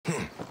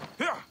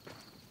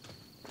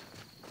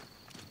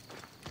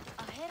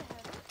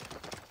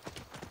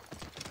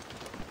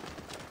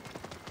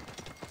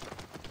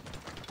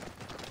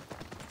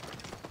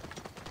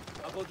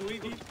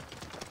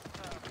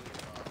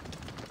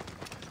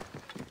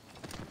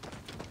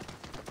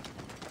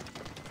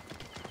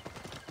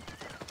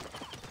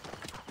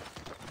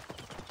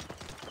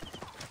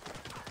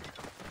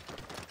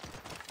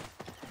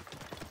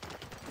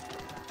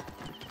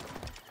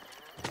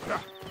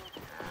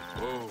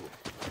Whoa.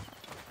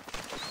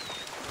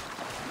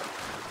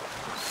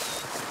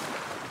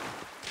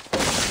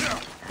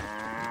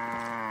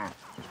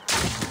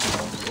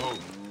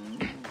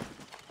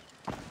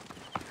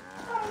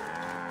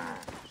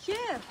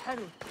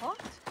 Harry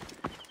Pot?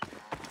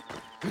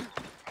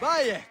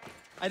 Bayek!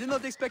 I did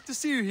not expect to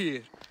see you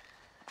here.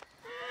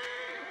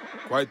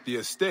 Quite the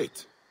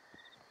estate.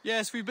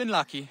 Yes, we've been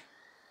lucky.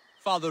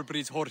 Father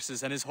breeds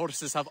horses, and his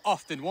horses have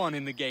often won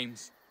in the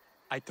games.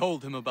 I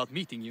told him about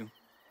meeting you.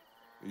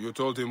 You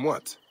told him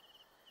what?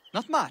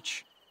 Not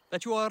much.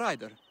 That you are a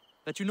rider.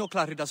 That you know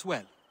Claridas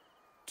well.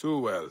 Too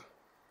well.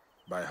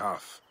 By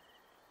half.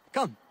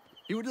 Come.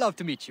 He would love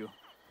to meet you.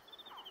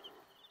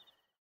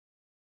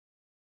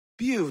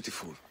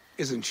 Beautiful,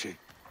 isn't she?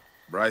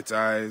 Bright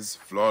eyes,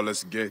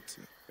 flawless gait.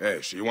 Hey,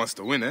 she wants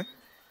to win, eh?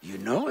 You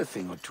know a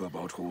thing or two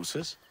about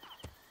horses.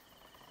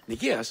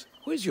 Nikias,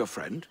 who is your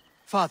friend?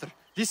 Father,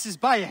 this is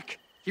Bayek.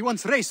 He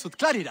once raced with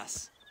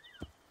Claridas.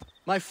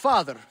 My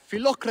father,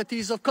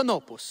 Philocrates of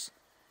Canopus,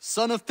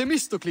 son of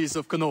Themistocles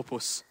of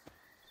Canopus.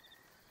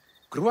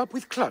 Grew up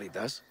with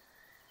Claridas?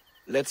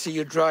 Let's see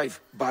you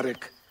drive,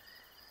 Barek.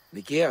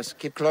 Nikias,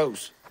 keep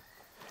close.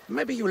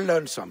 Maybe you'll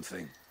learn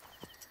something.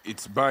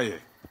 It's Baye.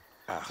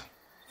 Ah,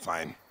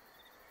 fine.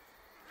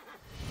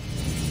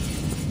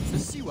 The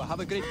Siwa have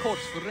a great course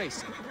for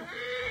racing.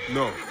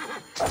 No.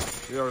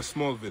 We are a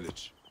small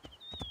village.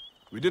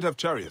 We did have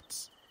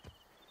chariots.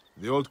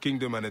 The old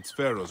kingdom and its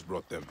pharaohs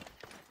brought them.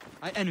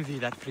 I envy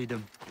that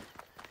freedom.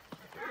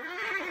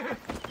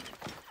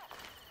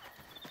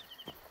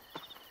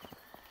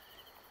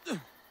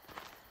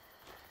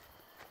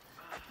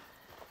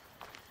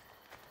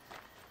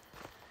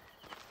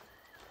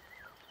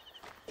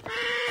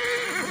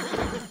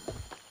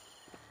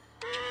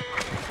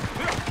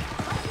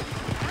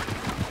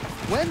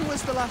 When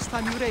was the last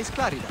time you raced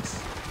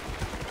Claridas?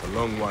 A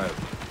long while.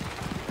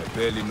 I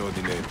barely know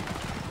the name.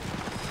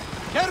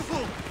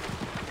 Careful!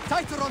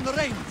 Tighter on the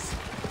reins!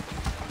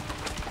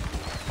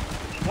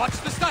 Watch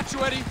the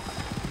statuary!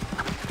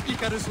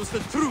 Icarus was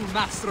the true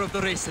master of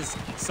the races,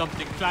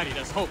 something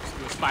Claridas hopes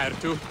to aspire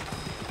to.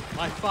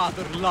 My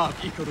father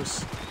loved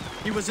Icarus.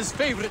 He was his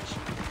favorite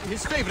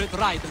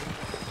rider.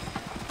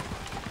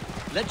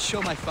 Let's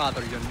show my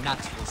father your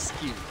natural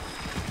skill.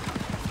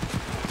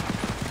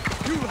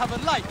 You have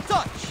a light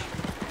touch!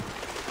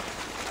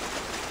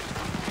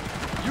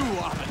 You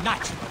are a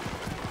natural.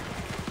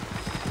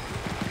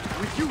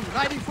 With you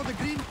riding for the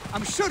green,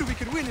 I'm sure we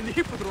can win in the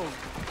hippodrome.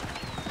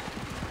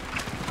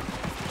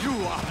 You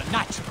are a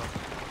natural.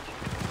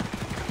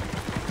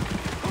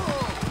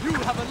 Oh, you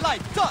have a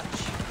light touch!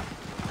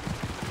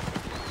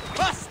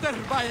 Faster,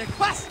 Bayek,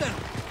 faster!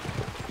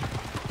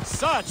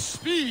 Such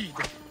speed!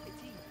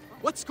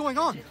 What's going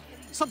on?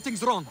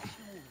 Something's wrong.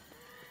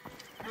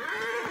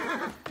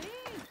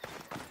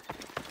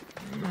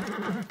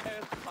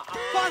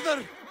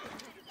 Father!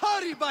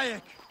 Hurry,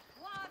 Bayek!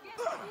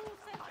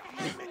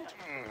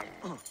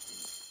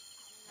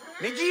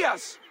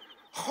 Nikias!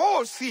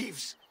 Horse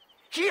thieves!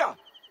 Here!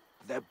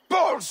 The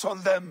balls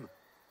on them!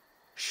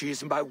 She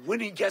is my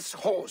winning guest's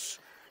horse.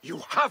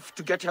 You have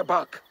to get her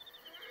back.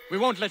 We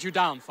won't let you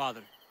down,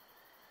 Father.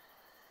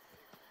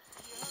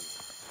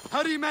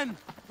 Hurry, men!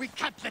 We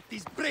can't let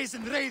these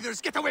brazen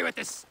raiders get away with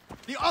this!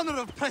 The honor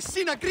of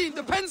Prasina Green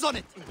depends on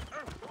it!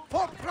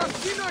 For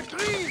Prasina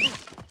Green!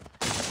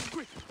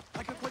 Quick,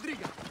 like a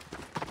quadriga.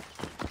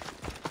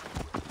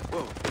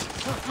 Whoa.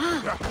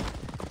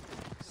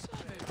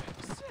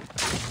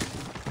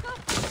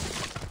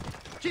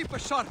 Keep a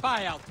sharp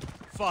eye out.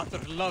 Father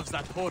loves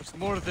that horse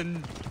more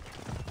than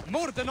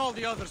all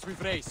the others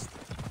we've raced.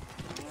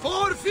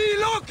 For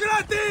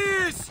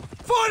Philocrates!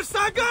 For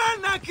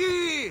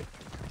Saganaki!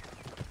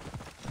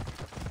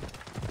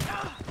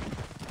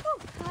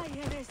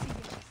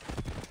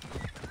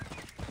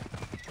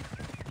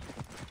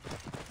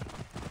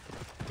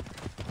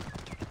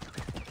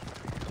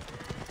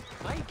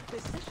 My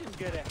decision,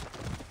 Gere.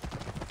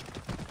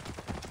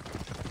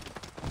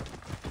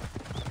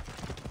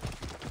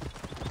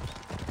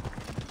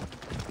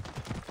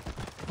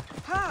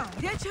 Ha,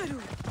 Yecharu!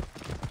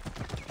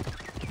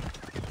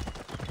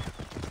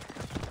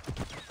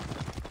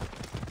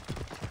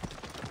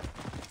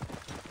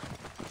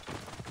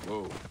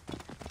 Whoa.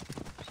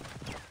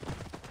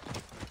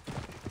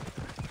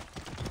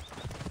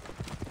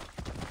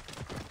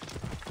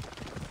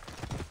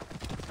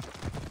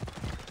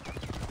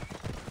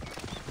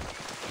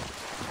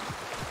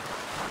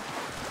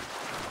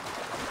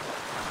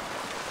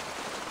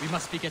 We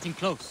must be getting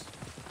close.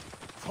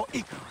 For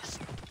Icarus!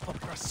 For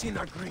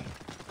Prasina Green!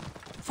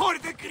 For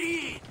the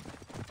green!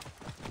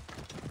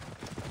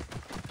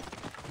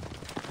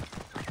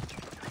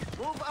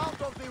 Move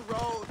out of the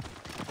road!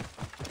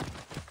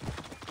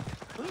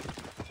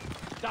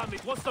 Damn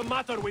it, what's the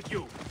matter with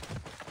you?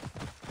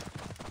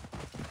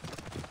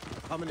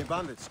 How many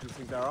bandits do you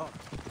think there are?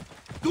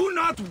 Do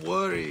not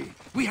worry.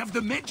 We have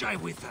the Magi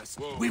with us.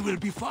 We will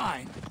be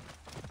fine.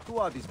 Who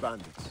are these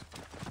bandits?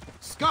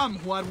 Scum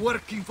who are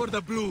working for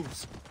the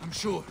Blues, I'm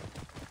sure.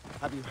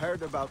 Have you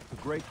heard about the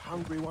Great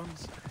Hungry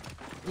Ones?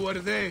 Who are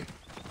they?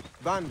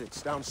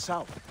 Bandits down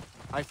south.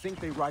 I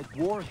think they ride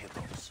war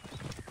hippos.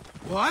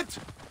 What?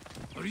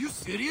 Are you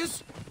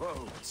serious?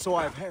 Whoa, so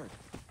I've heard.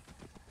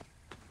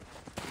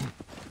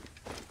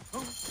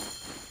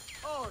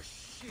 Oh,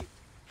 shit!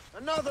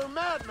 Another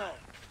madman!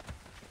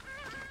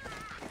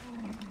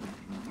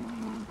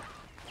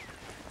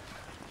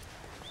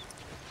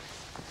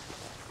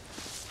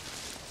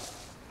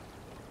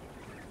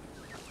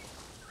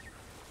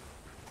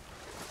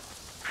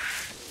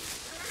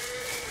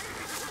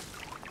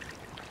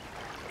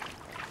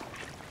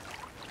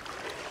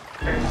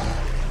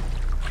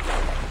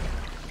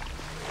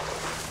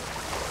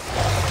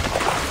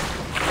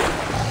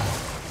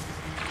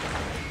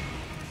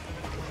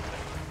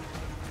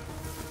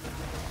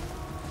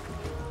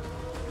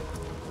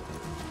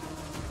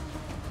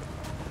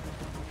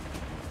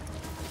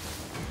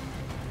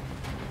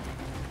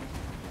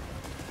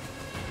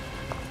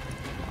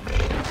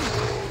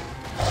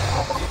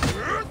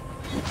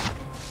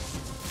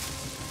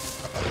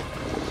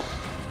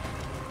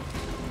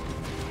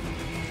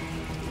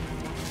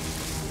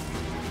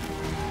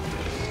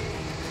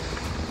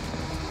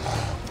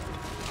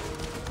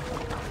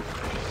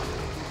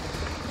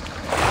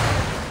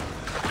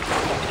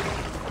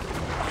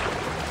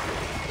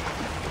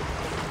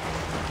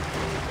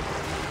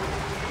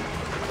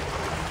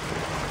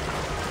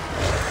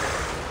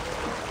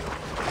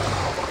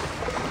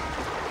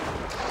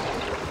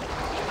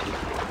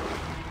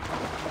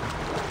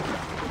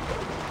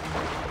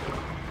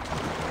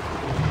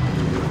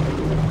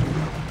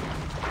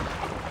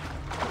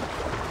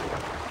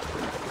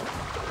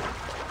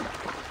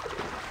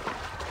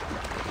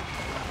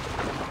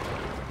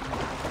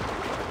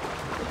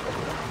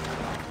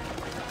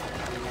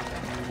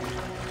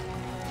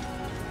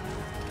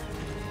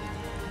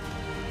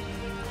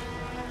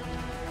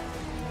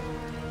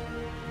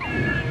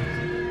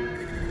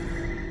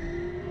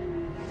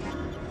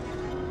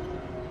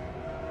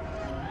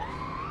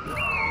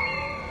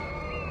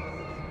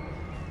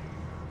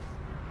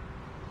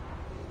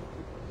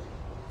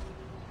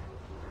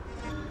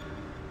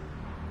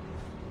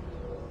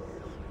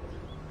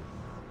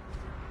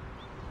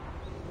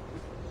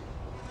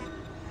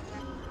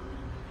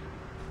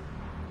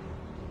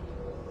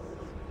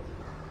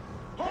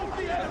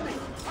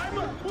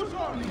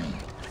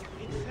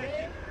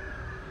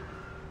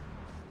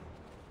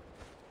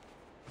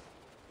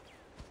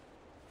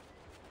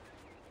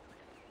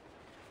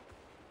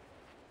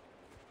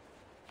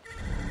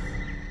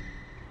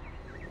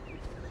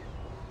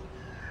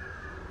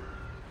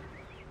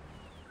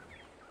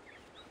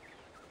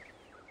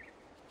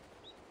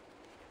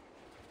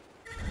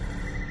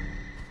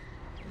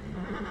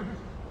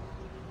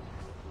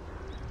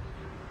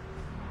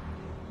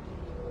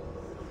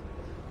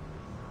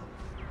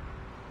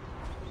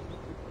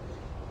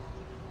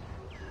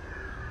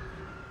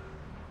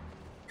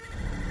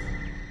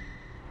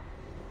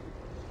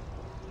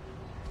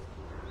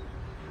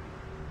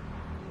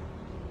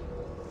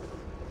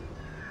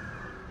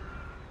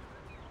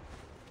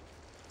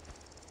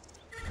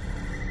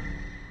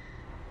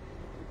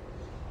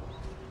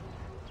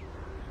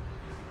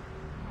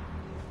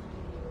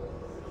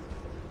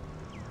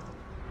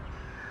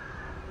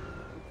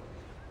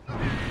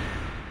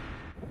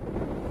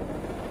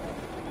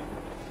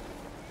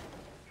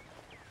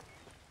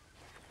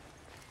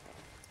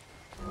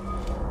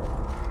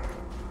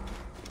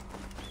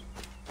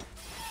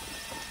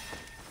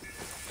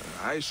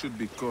 I should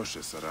be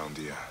cautious around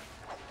here.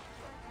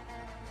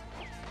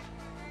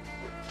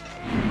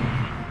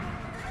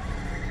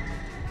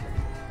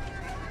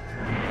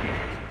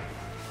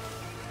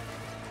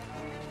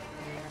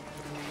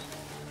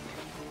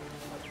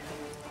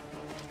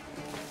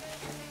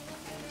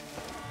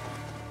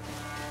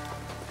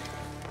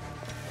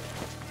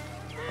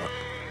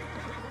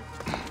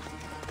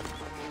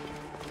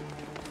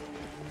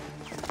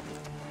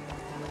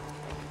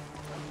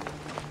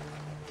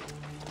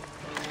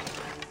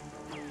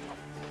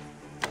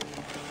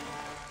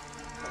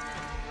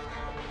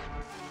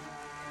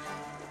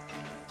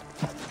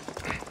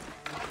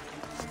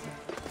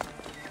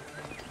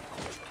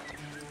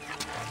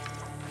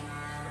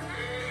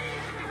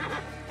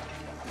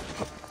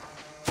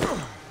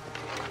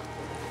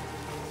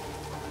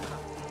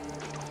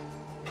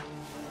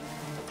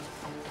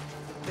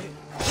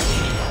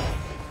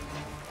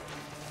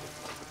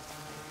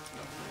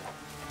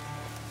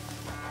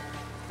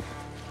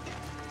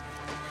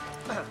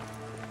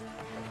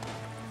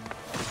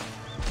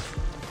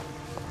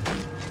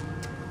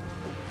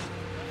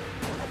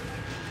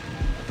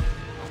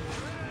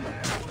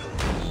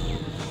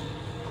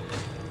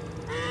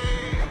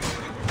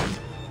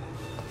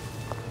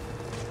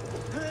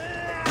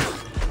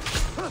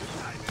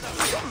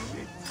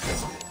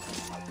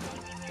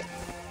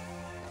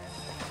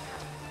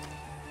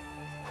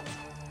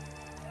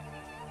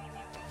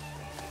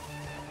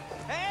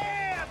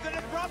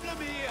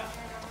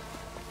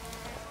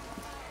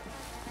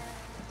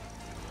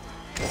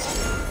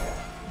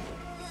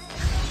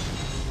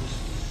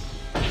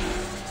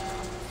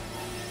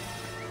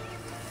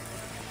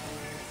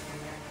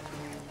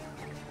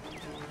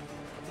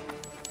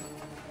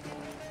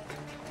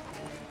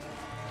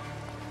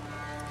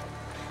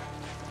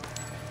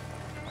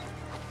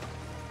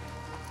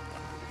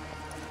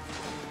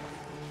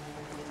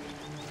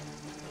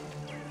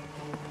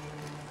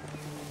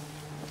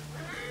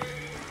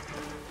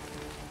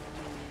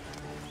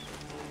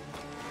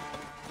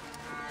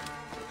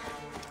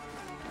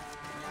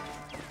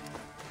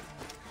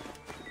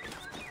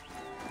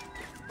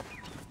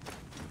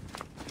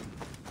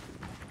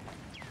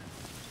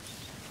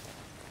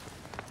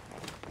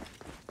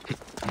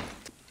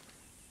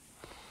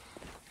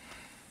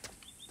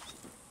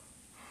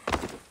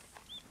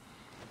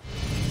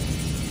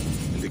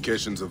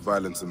 Indications of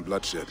violence and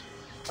bloodshed.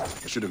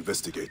 I should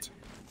investigate.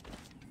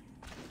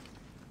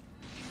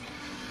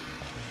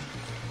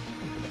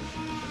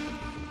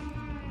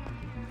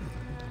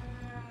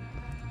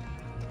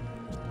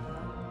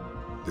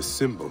 This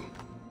symbol.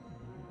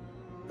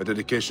 A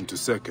dedication to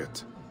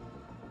Serket,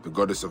 the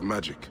goddess of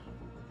magic.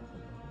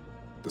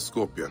 The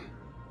scorpion.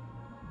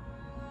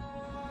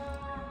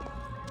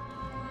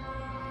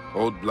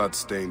 Old blood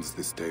stains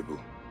this table.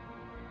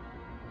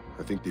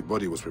 I think the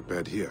body was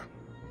prepared here,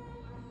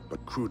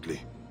 but crudely.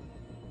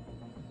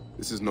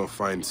 This is no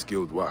fine,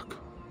 skilled work.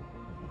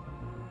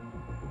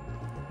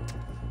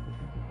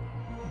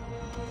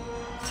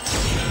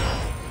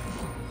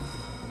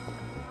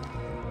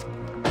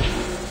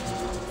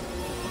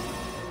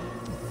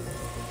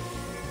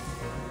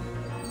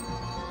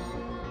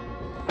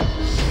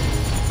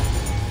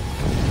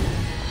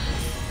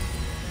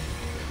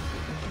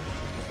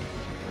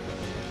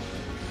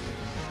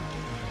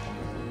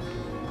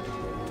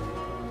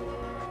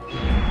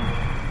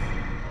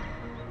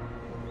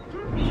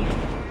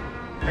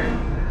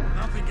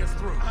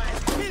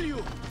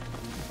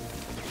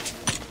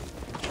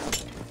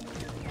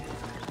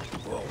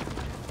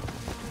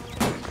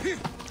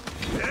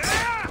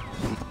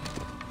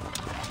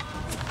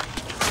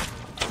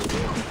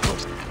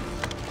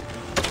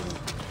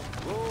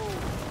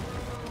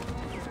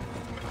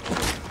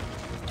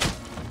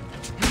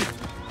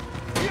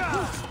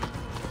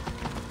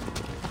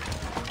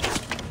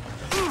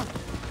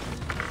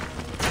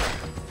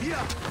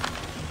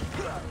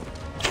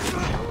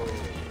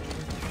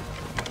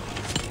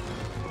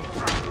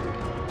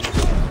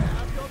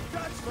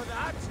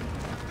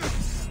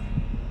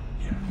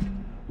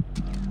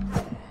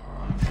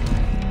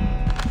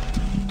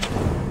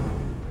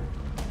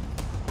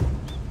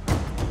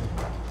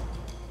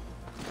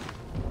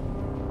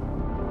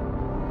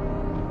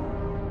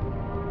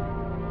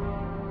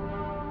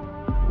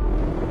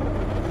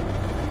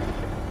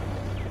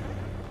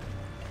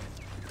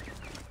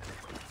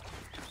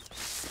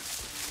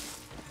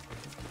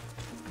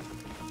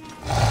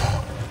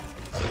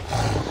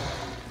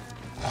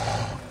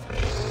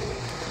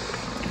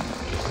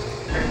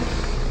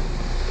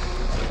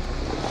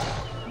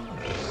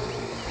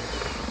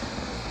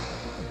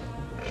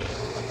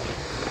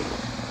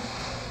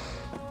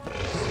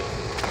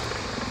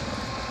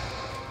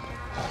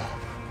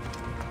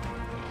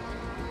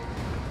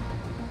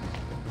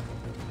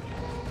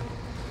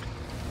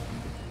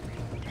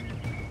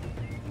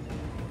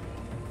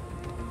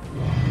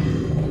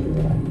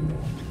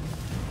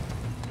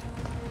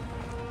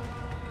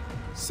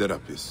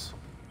 Serapis,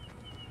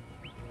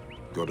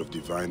 God of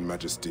divine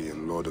majesty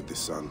and Lord of the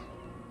Sun.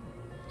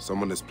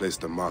 Someone has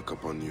placed a mark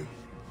upon you.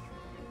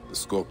 The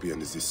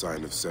scorpion is the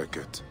sign of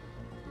Serket.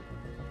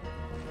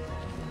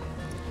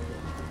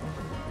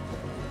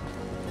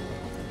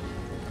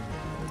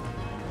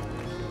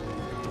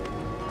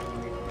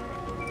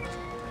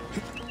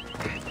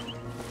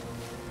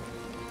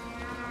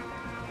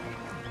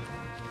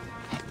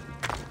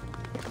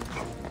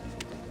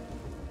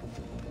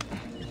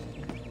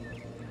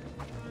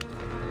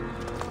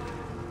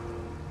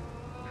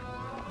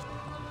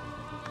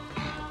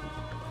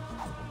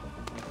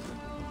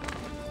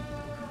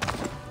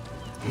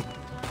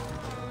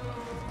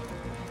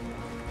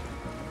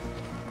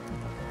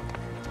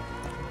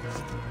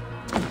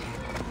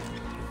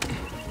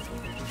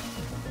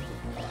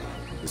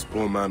 This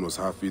poor man was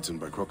half-eaten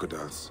by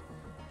crocodiles,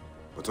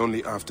 but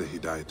only after he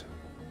died.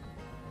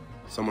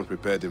 Someone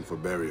prepared him for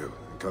burial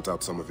and cut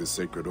out some of his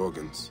sacred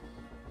organs.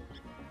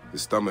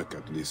 His stomach,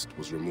 at least,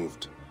 was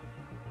removed.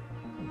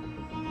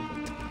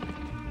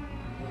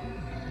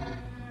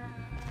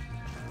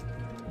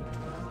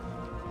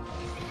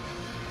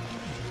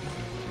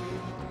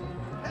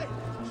 Hey,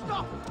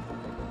 stop!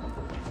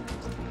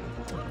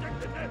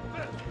 Protect the dead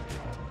first!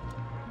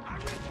 I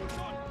will push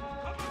on!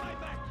 Cover my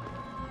back!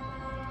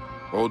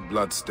 Old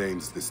blood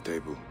stains this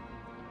table.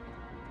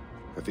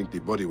 I think the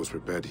body was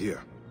prepared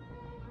here,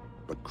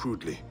 but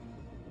crudely.